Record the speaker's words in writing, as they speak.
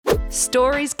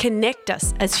Stories connect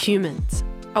us as humans.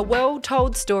 A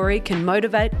well-told story can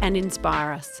motivate and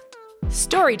inspire us.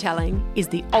 Storytelling is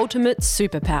the ultimate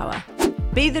superpower.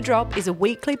 Be the Drop is a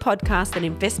weekly podcast that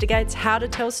investigates how to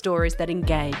tell stories that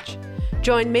engage.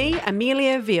 Join me,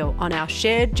 Amelia Veal, on our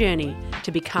shared journey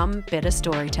to become better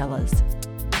storytellers.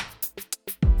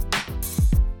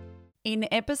 In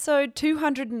episode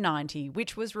 290,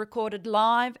 which was recorded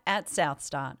live at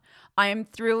Southstart, I am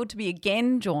thrilled to be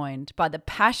again joined by the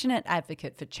passionate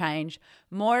advocate for change,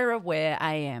 Moira Ware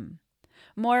AM.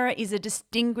 Moira is a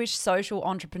distinguished social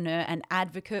entrepreneur and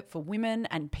advocate for women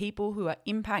and people who are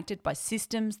impacted by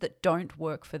systems that don't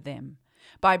work for them,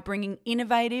 by bringing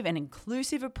innovative and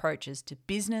inclusive approaches to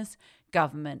business,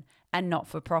 government, and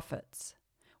not-for-profits.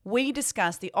 We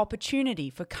discuss the opportunity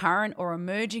for current or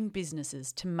emerging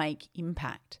businesses to make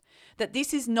impact, that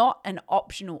this is not an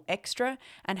optional extra,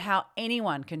 and how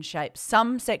anyone can shape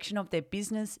some section of their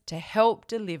business to help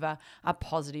deliver a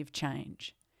positive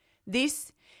change.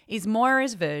 This is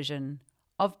Moira's version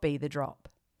of Be the Drop.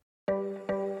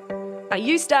 Are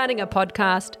you starting a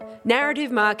podcast?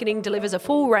 Narrative Marketing delivers a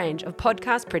full range of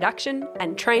podcast production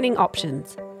and training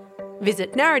options.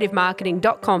 Visit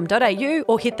narrativemarketing.com.au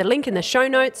or hit the link in the show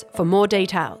notes for more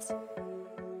details.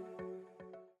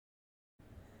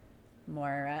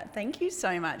 Moira, thank you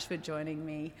so much for joining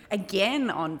me again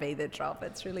on Be the Drop.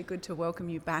 It's really good to welcome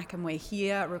you back, and we're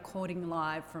here recording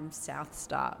live from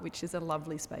Southstart, which is a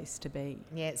lovely space to be.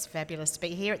 Yeah, it's fabulous to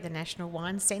be here at the National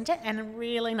Wine Centre, and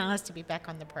really nice to be back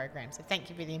on the program. So thank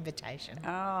you for the invitation.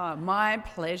 Oh, my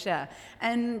pleasure.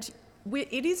 And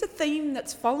it is a theme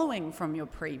that's following from your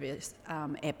previous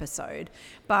episode,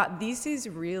 but this is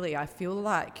really, I feel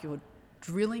like you're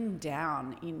drilling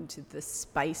down into the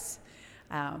space,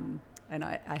 and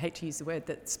I hate to use the word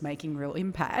that's making real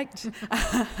impact,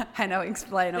 and I'll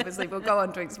explain, obviously, we'll go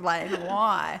on to explain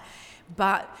why.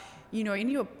 But, you know,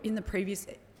 in the previous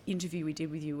interview we did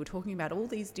with you, we were talking about all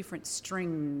these different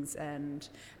strings and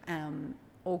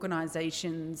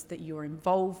organisations that you're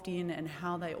involved in and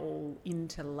how they all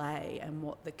interlay and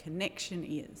what the connection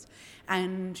is.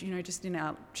 And, you know, just in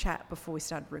our chat before we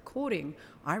started recording,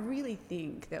 I really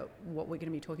think that what we're going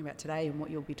to be talking about today and what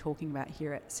you'll be talking about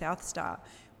here at Southstart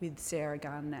with Sarah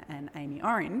Gunn and Amy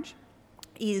Orange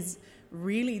is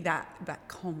really that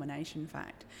culmination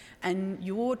fact. And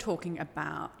you're talking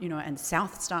about, you know, and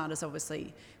Southstart has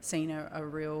obviously seen a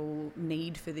real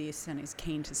need for this and is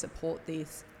keen to support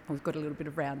this. We've got a little bit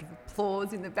of round of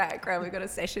applause in the background. We've got a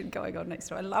session going on next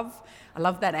door. I love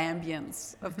that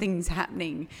ambience of things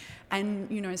happening.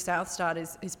 And, you know, Southstart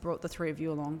has brought the three of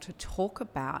you along to talk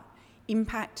about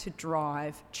impact to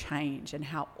drive change and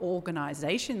how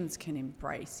organisations can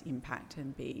embrace impact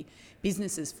and be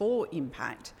businesses for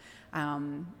impact.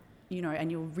 You know, and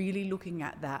you're really looking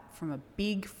at that from a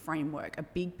big framework, a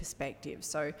big perspective.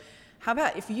 So how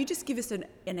about if you just give us your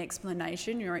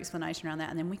explanation around that,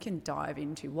 and then we can dive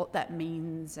into what that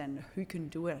means and who can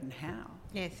do it and how.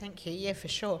 Yeah, thank you. Yeah, for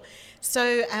sure.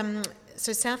 So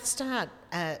Southstart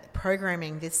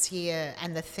programming this year,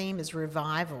 and the theme is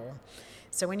revival.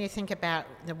 So when you think about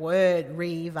the word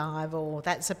revival,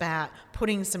 that's about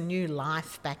putting some new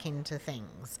life back into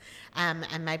things, and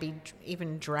maybe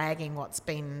even dragging what's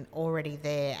been already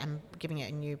there and giving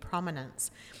it a new prominence.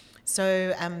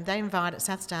 So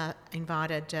Southstart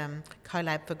invited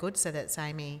CoLab for Good, so that's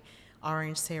Amy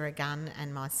Orange, Sarah Gunn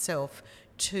and myself,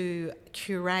 to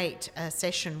curate a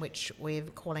session which we're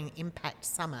calling Impact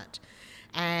Summit.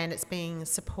 And it's being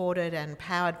supported and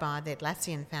powered by the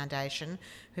Atlassian Foundation,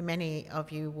 who many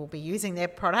of you will be using their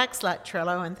products like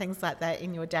Trello and things like that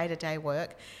in your day-to-day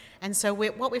work. And so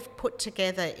what we've put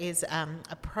together is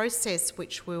a process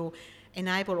which will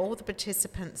enable all the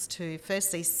participants to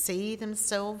firstly see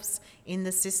themselves in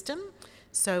the system.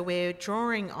 So we're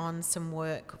drawing on some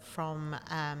work from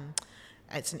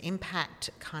it's an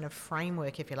impact kind of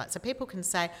framework, if you like. So people can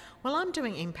say, well, I'm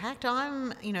doing impact,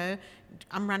 I'm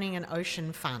running an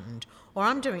ocean fund, or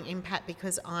I'm doing impact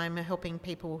because I'm helping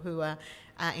people who are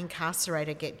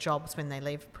incarcerated get jobs when they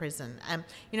leave prison.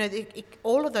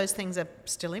 All of those things are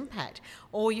still impact.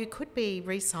 Or you could be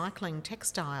recycling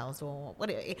textiles or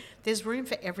whatever. There's room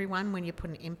for everyone when you put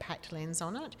an impact lens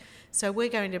on it. So we're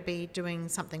going to be doing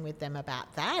something with them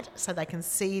about that so they can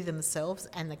see themselves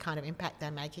and the kind of impact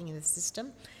they're making in the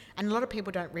system. And a lot of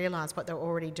people don't realise what they're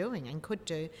already doing and could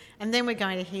do. And then we're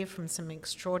going to hear from some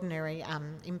extraordinary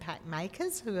impact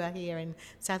makers who are here in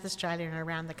South Australia and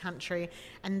around the country.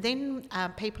 And then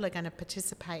people are going to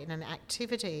participate in an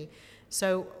activity.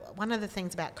 So one of the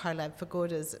things about CoLab for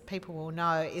Good, as people will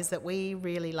know, is that we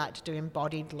really like to do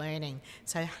embodied learning.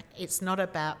 So it's not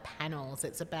about panels,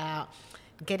 it's about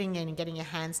getting in and getting your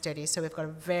hands dirty. So we've got a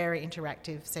very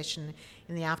interactive session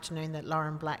in the afternoon that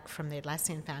Lauren Black from the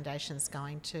Atlassian Foundation is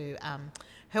going to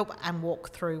help and walk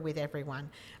through with everyone.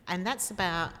 And that's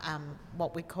about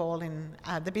what we call in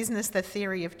the business the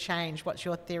theory of change. What's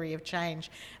your theory of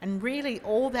change? And really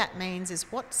all that means is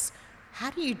how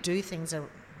do you do things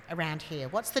around here?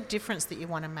 What's the difference that you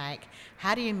want to make?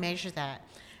 How do you measure that?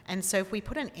 And so if we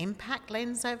put an impact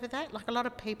lens over that, like a lot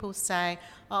of people say,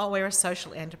 oh, we're a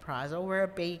social enterprise, or we're a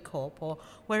B Corp, or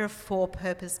we're a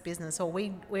for-purpose business, or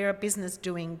we're a business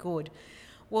doing good.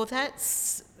 Well,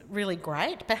 that's really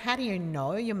great, but how do you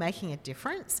know you're making a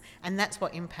difference? And that's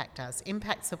what impact does.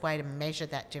 Impact's a way to measure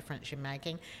that difference you're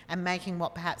making and making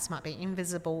what perhaps might be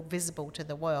invisible visible to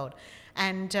the world.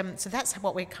 And so that's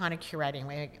what we're kind of curating.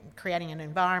 We're creating an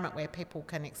environment where people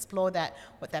can explore that,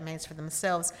 what that means for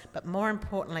themselves, but more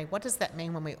importantly, what does that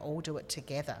mean when we all do it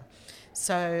together?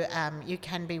 So you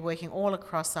can be working all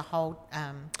across the whole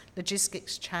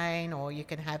logistics chain, or you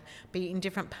can be in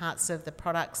different parts of the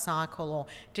product cycle or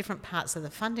different parts of the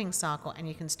funding cycle, and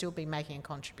you can still be making a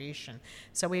contribution.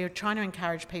 So we are trying to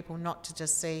encourage people not to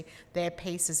just see their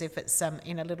piece as if it's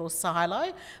in a little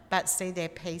silo, but see their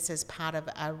piece as part of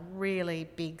a really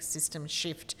big system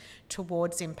shift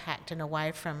towards impact and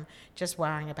away from just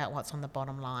worrying about what's on the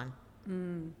bottom line.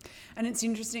 And it's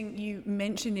interesting, you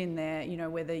mentioned in there,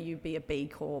 whether you be a B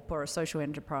Corp or a social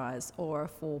enterprise or a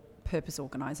for-purpose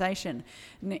organisation,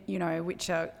 which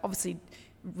are obviously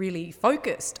really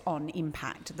focused on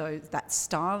impact, that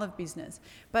style of business.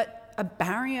 But a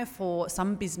barrier for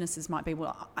some businesses might be,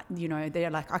 they're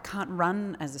like, I can't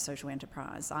run as a social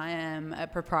enterprise. I am a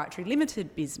proprietary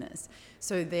limited business.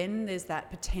 So then there's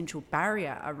that potential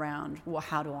barrier around, well,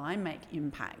 how do I make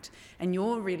impact? And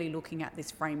you're really looking at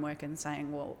this framework and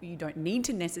saying, well, you don't need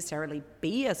to necessarily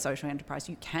be a social enterprise.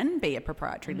 You can be a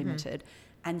proprietary limited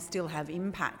and still have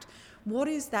impact. What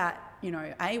is that,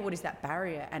 what is that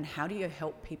barrier, and how do you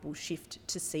help people shift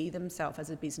to see themselves as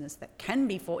a business that can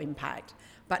be for impact,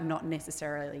 but not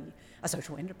necessarily a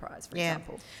social enterprise, for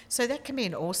example? So that can be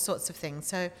in all sorts of things.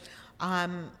 So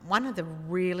one of the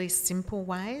really simple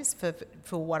ways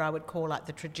for what I would call like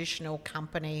the traditional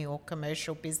company or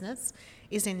commercial business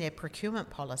is in their procurement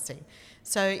policy.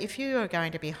 So if you are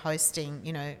going to be hosting,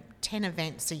 10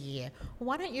 events a year,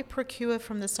 why don't you procure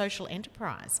from the social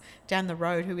enterprise down the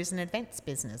road who is an events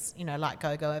business, like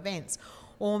GoGo Events?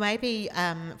 Or maybe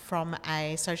from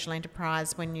a social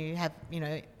enterprise when you have,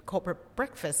 corporate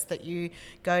breakfasts, that you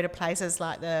go to places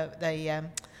like the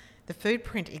food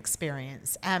print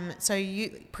experience. So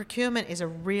procurement is a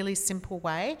really simple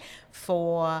way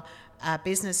for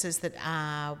businesses that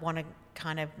want to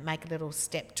kind of make a little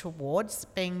step towards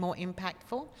being more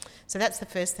impactful. So that's the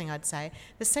first thing I'd say.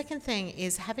 The second thing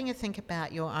is having a think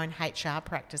about your own HR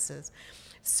practices.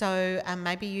 So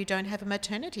maybe you don't have a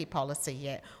maternity policy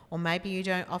yet, or maybe you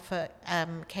don't offer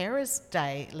carers'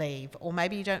 day leave, or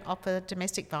maybe you don't offer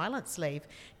domestic violence leave.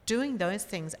 Doing those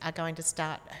things are going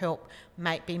to help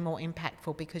be more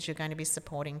impactful because you're going to be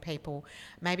supporting people.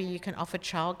 Maybe you can offer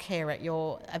childcare at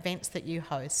your events that you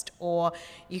host, or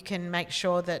you can make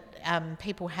sure that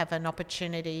people have an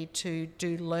opportunity to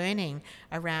do learning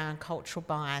around cultural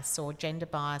bias or gender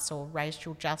bias or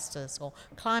racial justice or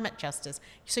climate justice.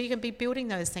 So you can be building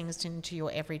those things into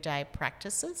your everyday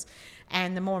practices.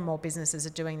 And the more and more businesses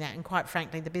are doing that, and quite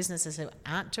frankly, the businesses who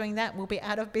aren't doing that will be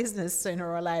out of business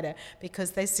sooner or later,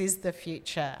 because this is the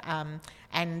future,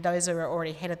 and those who are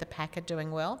already ahead of the pack are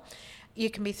doing well. You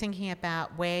can be thinking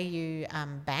about where you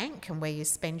bank and where you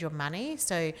spend your money.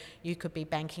 So you could be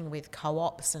banking with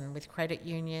co-ops and with credit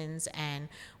unions and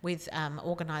with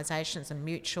organisations and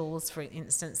mutuals, for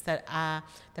instance, that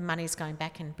the money's going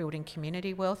back and building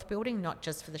community wealth building, not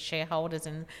just for the shareholders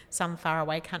in some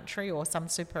faraway country or some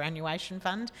superannuation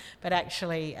fund, but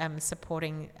actually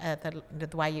supporting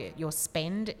the way your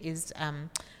spend is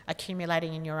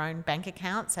accumulating in your own bank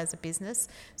accounts as a business.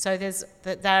 So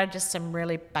there are just some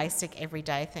really basic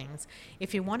everyday things.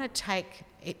 If you want to take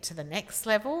it to the next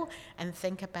level and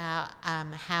think about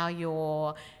how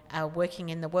you're working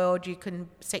in the world, you can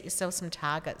set yourself some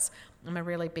targets. I'm a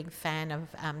really big fan of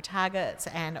targets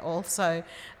and also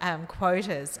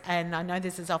quotas. And I know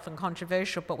this is often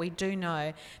controversial, but we do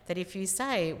know that if you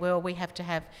say, well, we have to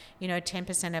have,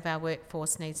 10% of our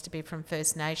workforce needs to be from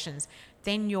First Nations,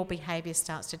 then your behaviour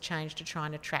starts to change to try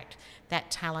and attract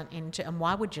that talent into, and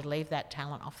why would you leave that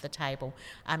talent off the table?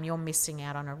 You're missing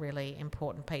out on a really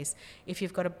important piece. If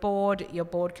you've got a board, your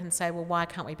board can say, well, why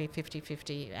can't we be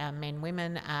 50-50 men,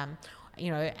 women?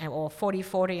 or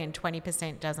 40-40 and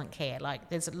 20% doesn't care. Like,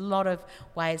 there's a lot of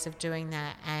ways of doing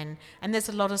that, and there's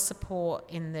a lot of support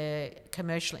in the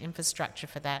commercial infrastructure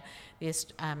for that. The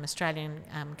Australian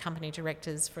company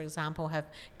directors, for example, have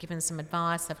given some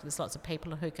advice. There's lots of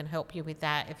people who can help you with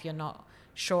that if you're not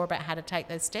sure about how to take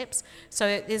those steps.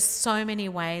 So there's so many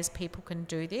ways people can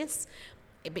do this.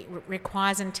 It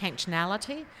requires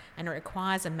intentionality and it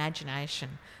requires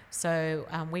imagination. So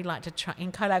we like to try,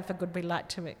 in CoLab for Good, we like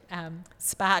to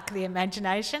spark the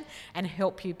imagination and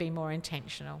help you be more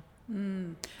intentional.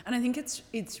 And I think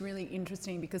it's really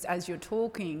interesting because as you're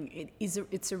talking,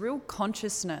 it's a real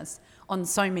consciousness on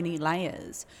so many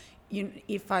layers.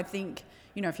 If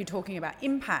you're talking about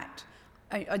impact,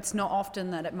 it's not often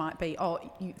that it might be,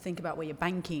 you think about where you're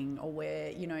banking or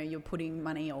where, you're putting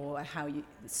money or how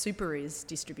super is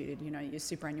distributed, your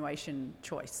superannuation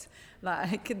choice,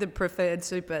 like the preferred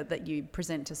super that you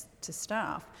present to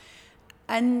staff.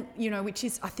 And, which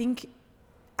is, I think,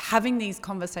 having these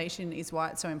conversations is why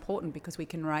it's so important, because we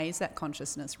can raise that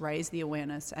consciousness, raise the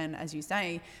awareness. And as you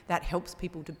say, that helps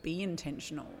people to be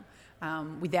intentional.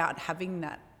 Without having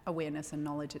that awareness and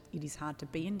knowledge, it is hard to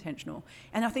be intentional.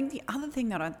 And I think the other thing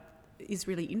that is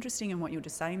really interesting in what you're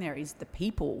just saying there is the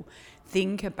people.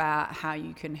 Think about how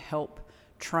you can help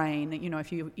train,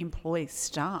 if you employ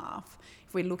staff,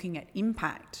 if we're looking at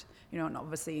impact, and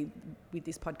obviously with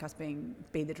this podcast being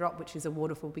Be the Drop, which is a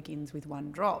waterfall begins with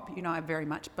one drop, I very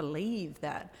much believe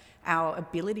that our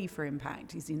ability for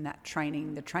impact is in that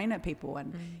training the trainer people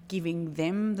and giving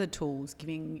them the tools,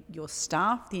 giving your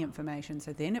staff the information,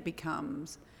 so then it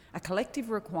becomes a collective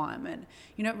requirement.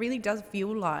 It really does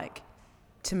feel like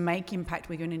to make impact,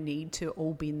 we're going to need to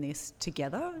all be in this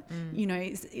together.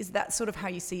 Is that sort of how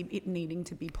you see it needing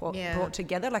to be brought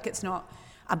together? Like, it's not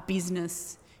a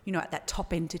business, at that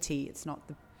top entity, it's not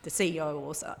the CEO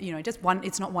or, just one,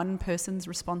 it's not one person's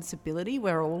responsibility.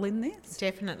 We're all in this.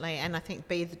 Definitely. And I think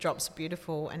Be the Drop's a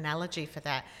beautiful analogy for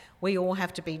that. We all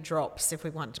have to be drops if we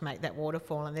want to make that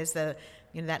waterfall. And there's that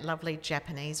lovely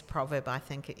Japanese proverb, I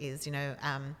think it is,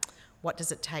 what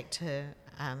does it take to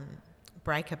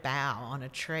break a bough on a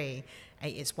tree?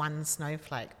 It's one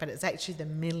snowflake, but it's actually the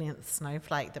millionth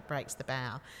snowflake that breaks the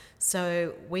bough.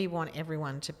 So we want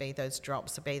everyone to be those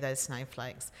drops, to be those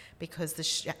snowflakes, because the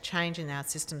change in our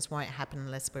systems won't happen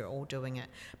unless we're all doing it.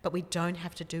 But we don't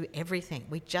have to do everything.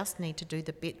 We just need to do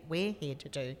the bit we're here to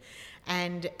do.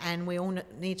 And we all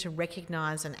need to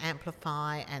recognise and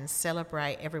amplify and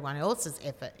celebrate everyone else's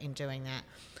effort in doing that.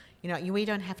 We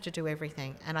don't have to do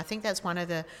everything. And I think that's one of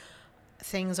the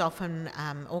things often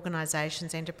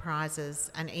organisations,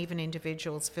 enterprises and even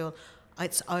individuals feel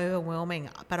it's overwhelming,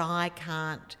 but I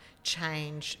can't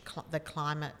change the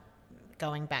climate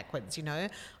going backwards,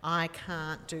 I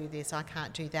can't do this, I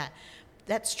can't do that.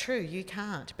 That's true, you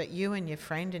can't, but you and your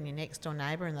friend and your next door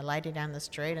neighbour and the lady down the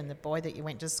street and the boy that you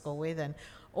went to school with, and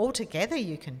all together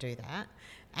you can do that,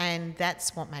 and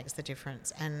that's what makes the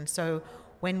difference. And so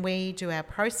when we do our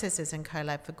processes in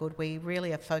CoLab for Good, we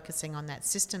really are focusing on that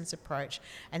systems approach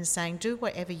and saying, do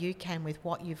whatever you can with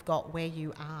what you've got where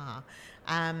you are.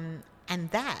 And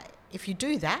that, if you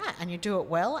do that and you do it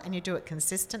well and you do it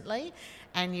consistently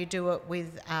and you do it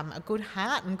with a good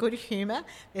heart and good humour,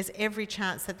 there's every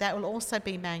chance that will also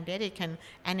be magnetic and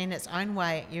in its own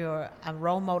way you're a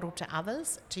role model to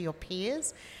others, to your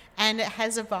peers, and it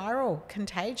has a viral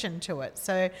contagion to it.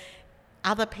 So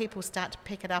other people start to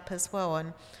pick it up as well.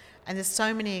 And there's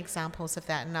so many examples of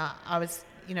that. And I was,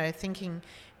 thinking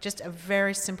just a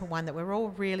very simple one that we're all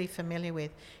really familiar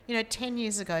with. 10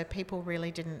 years ago, people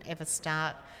really didn't ever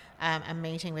start a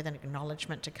meeting with an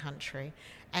acknowledgement to country.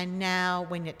 And now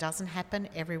when it doesn't happen,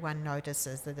 everyone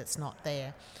notices that it's not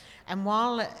there. And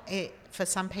while for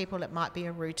some people it might be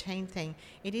a routine thing,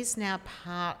 it is now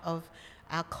part of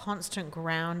our constant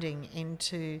grounding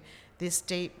into this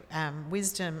deep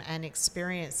wisdom and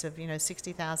experience of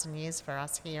 60,000 years for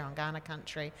us here on Kaurna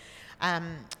country,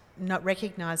 not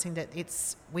recognising that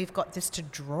we've got this to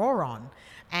draw on,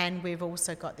 and we've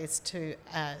also got this to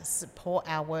support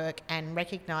our work and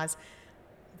recognise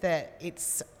that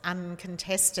it's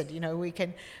uncontested. We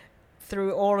can,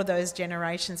 through all of those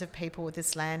generations of people with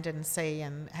this land and sea,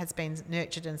 and has been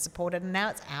nurtured and supported, and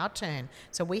now it's our turn.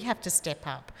 So we have to step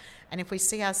up. And if we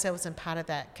see ourselves in part of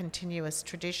that continuous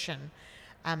tradition,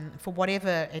 for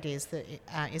whatever it is that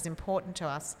is important to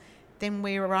us, then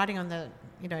we're riding on the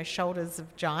shoulders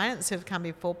of giants who've come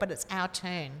before, but it's our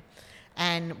turn.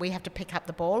 And we have to pick up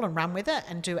the ball and run with it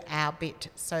and do our bit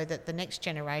so that the next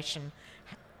generation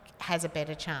has a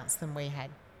better chance than we had.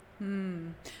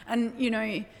 And,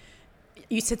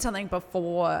 you said something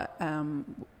before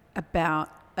about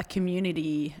a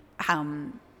community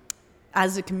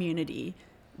as a community,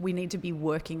 we need to be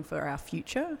working for our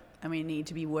future, and we need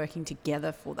to be working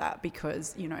together for that,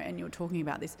 because, you know, and you're talking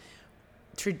about this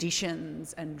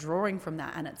traditions and drawing from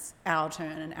that, and it's our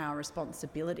turn and our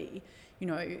responsibility. You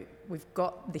know, we've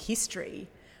got the history,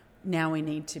 now we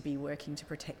need to be working to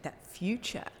protect that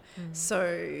future.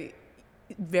 So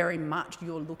very much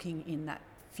you're looking in that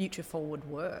future forward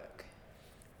work.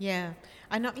 Yeah,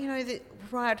 I know, you know, that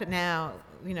right now,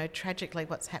 you know, tragically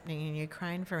what's happening in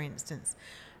Ukraine, for instance,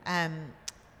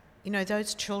 you know,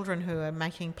 those children who are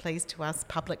making pleas to us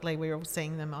publicly, we're all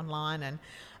seeing them online,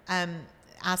 and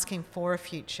asking for a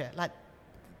future, like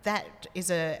that is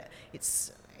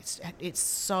it's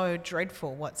so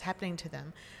dreadful what's happening to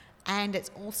them. And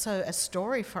it's also a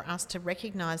story for us to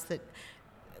recognise that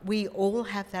we all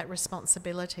have that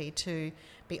responsibility to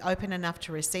be open enough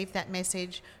to receive that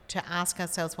message, to ask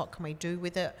ourselves what can we do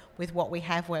with it, with what we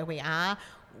have where we are.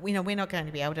 You know, we're not going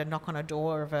to be able to knock on a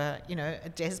door of a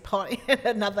despot in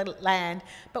another land,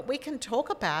 but we can talk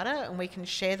about it and we can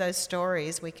share those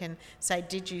stories. We can say,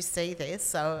 did you see this?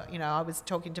 So, you know, I was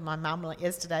talking to my mum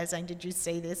yesterday saying, did you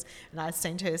see this? And I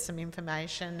sent her some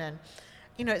information, and,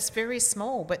 you know, it's very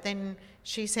small, but then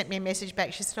she sent me a message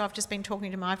back. She said, I've just been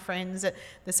talking to my friends at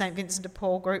the St. Vincent de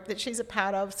Paul group that she's a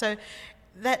part of. So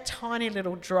that tiny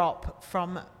little drop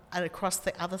from across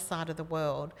the other side of the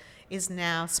world is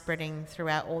now spreading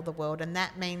throughout all the world, and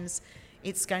that means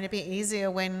it's going to be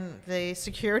easier when the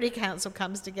Security Council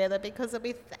comes together, because there'll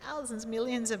be thousands,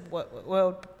 millions of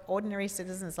world ordinary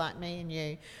citizens like me and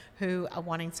you who are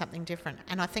wanting something different.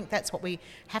 And I think that's what we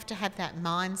have to have, that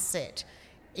mindset,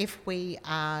 if we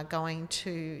are going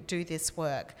to do this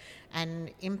work.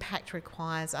 And impact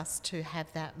requires us to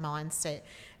have that mindset.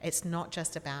 It's not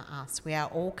just about us. We are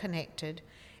all connected.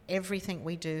 Everything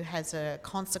we do has a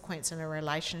consequence and a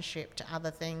relationship to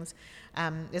other things.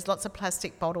 There's lots of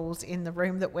plastic bottles in the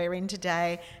room that we're in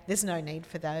today. There's no need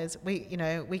for those. We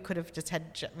could have just had,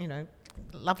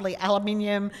 lovely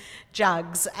aluminium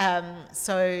jugs.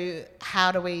 So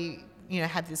how do we,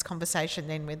 have this conversation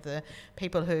then with the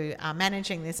people who are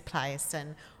managing this place,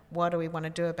 and what do we want to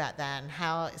do about that, and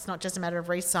how it's not just a matter of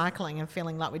recycling and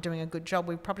feeling like we're doing a good job.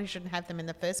 We probably shouldn't have them in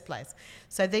the first place.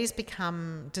 So these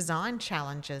become design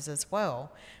challenges as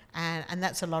well. And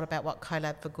that's a lot about what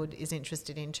CoLab for Good is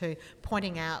interested in too,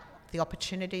 pointing out the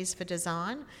opportunities for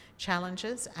design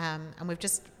challenges. And we've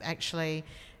just actually,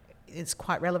 it's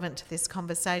quite relevant to this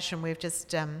conversation, we've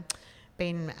just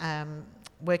been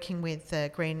working with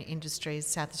Green Industries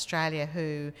South Australia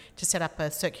to set up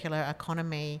a circular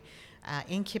economy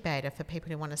incubator for people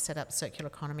who want to set up circular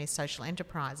economy social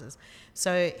enterprises.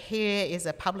 So here is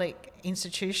a public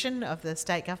institution of the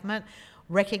state government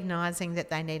recognising that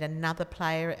they need another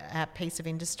player, piece of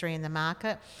industry in the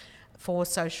market for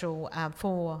circular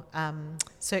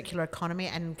economy,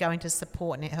 and going to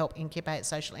support and help incubate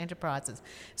social enterprises.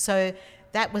 So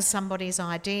that was somebody's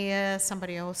idea.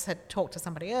 Somebody else had talked to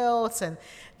somebody else, and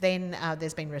then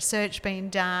there's been research being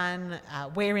done.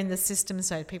 We're in the system,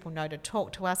 so people know to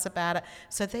talk to us about it.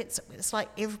 So it's like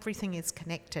everything is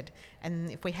connected, and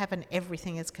if we have an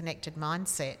everything is connected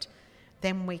mindset,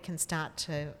 then we can start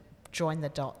to join the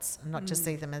dots and not just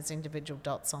see them as individual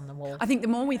dots on the wall. I think the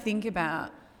more we think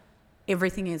about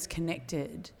everything is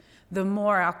connected, the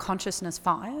more our consciousness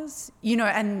fires,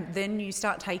 and then you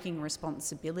start taking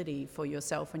responsibility for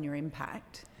yourself and your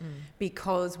impact,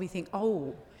 because we think,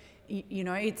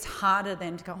 it's harder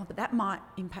then to go, but that might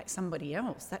impact somebody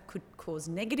else. That could cause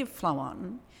negative flow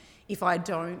on. If I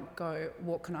don't go,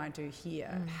 what can I do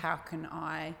here? How can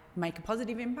I make a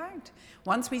positive impact?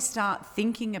 Once we start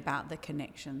thinking about the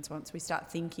connections, once we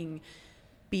start thinking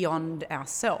beyond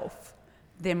ourselves,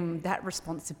 then that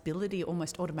responsibility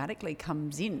almost automatically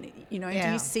comes in. Do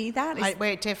you see that?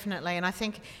 Definitely, and I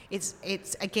think it's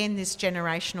again this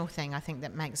generational thing, I think,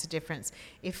 that makes a difference.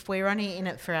 If we're only in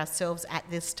it for ourselves at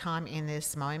this time, in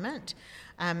this moment,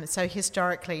 so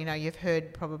historically, you've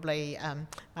heard probably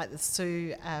like the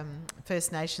Sioux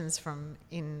First Nations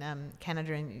in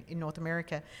Canada and in North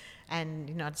America and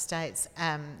the United States,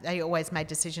 they always made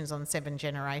decisions on 7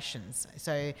 generations.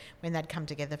 So when they'd come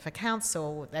together for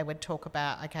council, they would talk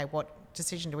about, okay, what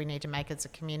decision do we need to make as a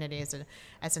community,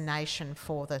 as a nation,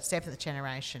 for the 7th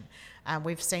generation.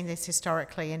 We've seen this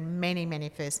historically in many, many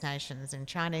First Nations, and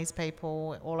Chinese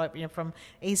people, all over, from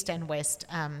east and west,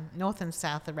 north and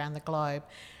south around the globe.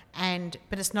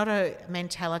 But it's not a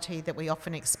mentality that we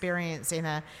often experience in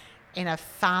a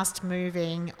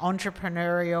fast-moving,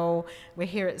 entrepreneurial, we're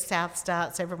here at South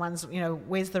Start, so everyone's,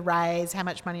 where's the raise, how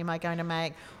much money am I going to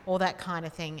make, all that kind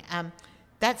of thing.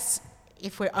 That's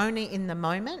if we're only in the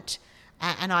moment,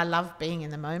 and I love being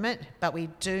in the moment, but we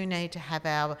do need to have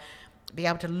our be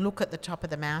able to look at the top of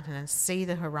the mountain and see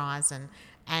the horizon,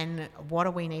 and what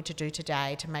do we need to do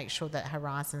today to make sure that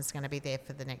horizon is going to be there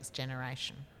for the next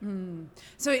generation.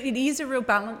 So it is a real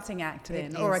balancing act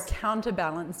then, or a is.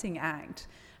 counterbalancing act,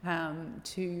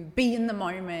 to be in the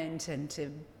moment and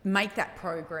to make that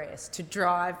progress, to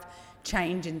drive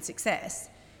change and success,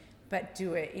 but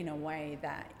do it in a way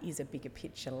that is a bigger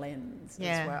picture lens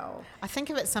as well. I think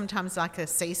of it sometimes like a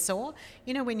seesaw.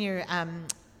 You know, when you're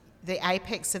the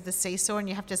apex of the seesaw and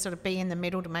you have to sort of be in the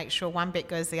middle to make sure one bit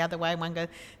goes the other way, one goes...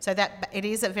 So that it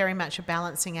is very much a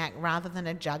balancing act rather than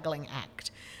a juggling act.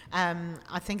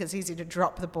 I think it's easy to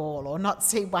drop the ball or not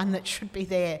see one that should be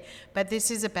there. But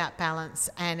this is about balance,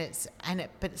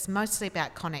 but it's mostly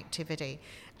about connectivity.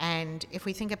 And if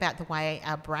we think about the way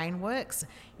our brain works,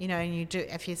 you know, and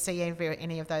if you see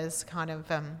any of those kind of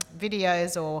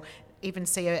videos, or even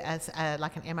see it as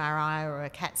like an MRI or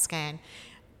a CAT scan,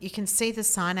 you can see the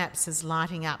synapses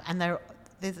lighting up, and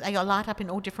they light up in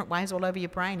all different ways all over your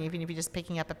brain, even if you're just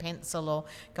picking up a pencil or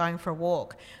going for a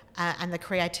walk. And the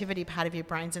creativity part of your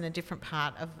brain's in a different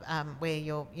part of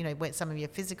where some of your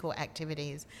physical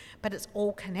activities. But it's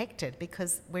all connected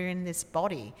because we're in this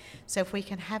body. So if we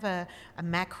can have a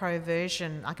macro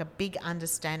version, like a big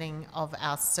understanding of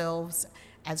ourselves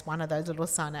as one of those little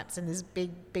synapses in this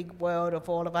big, big world of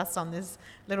all of us on this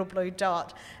little blue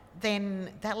dot, then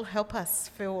that'll help us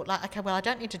feel like, okay, well, I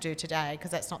don't need to do today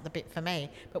because that's not the bit for me.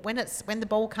 But when the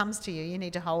ball comes to you, you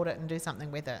need to hold it and do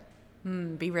something with it.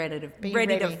 Be ready to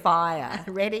fire.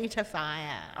 Ready to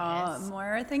fire. Oh, Yes.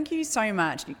 Moira, thank you so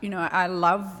much. You know, I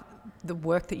love the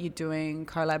work that you're doing,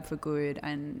 CoLab for Good,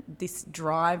 and this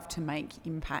drive to make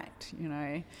impact, you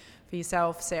know, for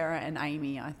yourself, Sarah and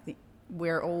Amy. I think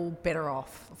we're all better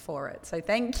off for it. So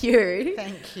thank you.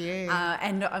 Thank you.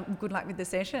 And good luck with the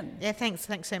session. Yeah, thanks.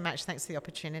 Thanks so much. Thanks for the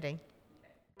opportunity.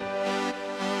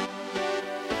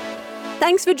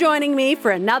 Thanks for joining me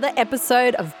for another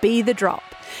episode of Be The Drop.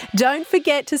 Don't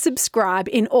forget to subscribe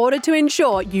in order to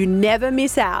ensure you never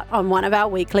miss out on one of our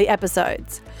weekly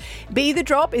episodes. Be The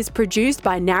Drop is produced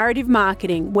by Narrative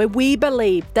Marketing, where we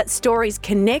believe that stories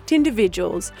connect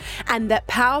individuals and that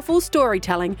powerful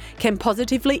storytelling can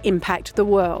positively impact the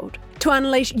world. To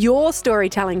unleash your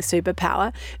storytelling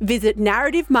superpower, visit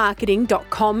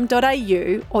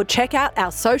narrativemarketing.com.au or check out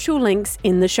our social links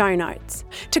in the show notes.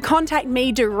 To contact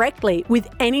me directly with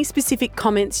any specific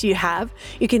comments you have,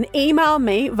 you can email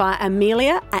me via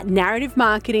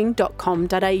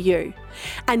amelia@narrativemarketing.com.au.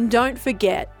 And don't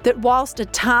forget that whilst a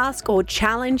task or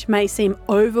challenge may seem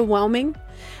overwhelming,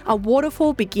 a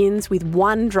waterfall begins with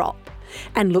one drop,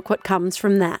 and look what comes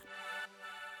from that.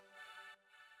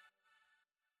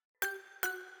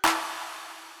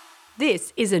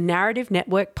 This is a Narrative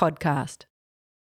Network podcast.